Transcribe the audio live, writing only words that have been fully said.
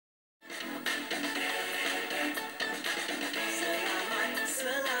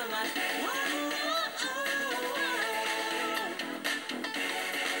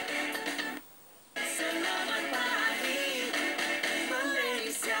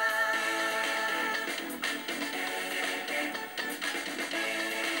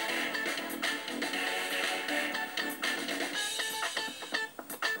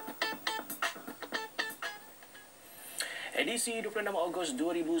Edisi 26 Ogos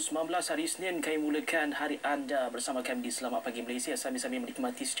 2019, hari Isnin, kami mulakan hari anda bersama kami di Selamat Pagi Malaysia sambil-sambil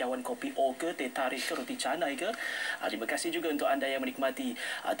menikmati secawan kopi O ke, teh tarik ke, roti canai ke. Terima kasih juga untuk anda yang menikmati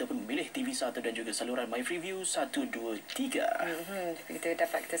ataupun memilih TV1 dan juga saluran My Freeview 123. Kita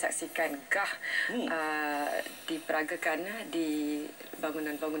dapat kita saksikan gah diperagakan di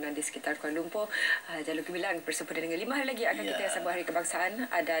bangunan-bangunan di sekitar Kuala Lumpur. Jalur Gemilang bersempena dengan 5 hari lagi akan kita sambut Hari Kebangsaan,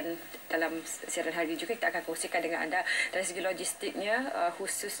 dan dalam siaran hari ini juga kita akan kongsikan dengan anda dari segi logistiknya,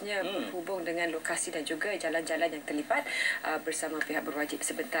 khususnya berhubung dengan lokasi dan juga jalan-jalan yang terlibat bersama pihak berwajib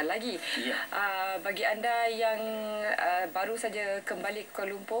sebentar lagi. Bagi anda yang baru saja kembali ke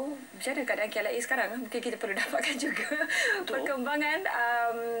Kuala Lumpur, macam mana keadaan KLIA sekarang? Mungkin kita perlu dapatkan juga perkembangan,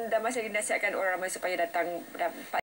 dan masih dinasihatkan orang ramai supaya datang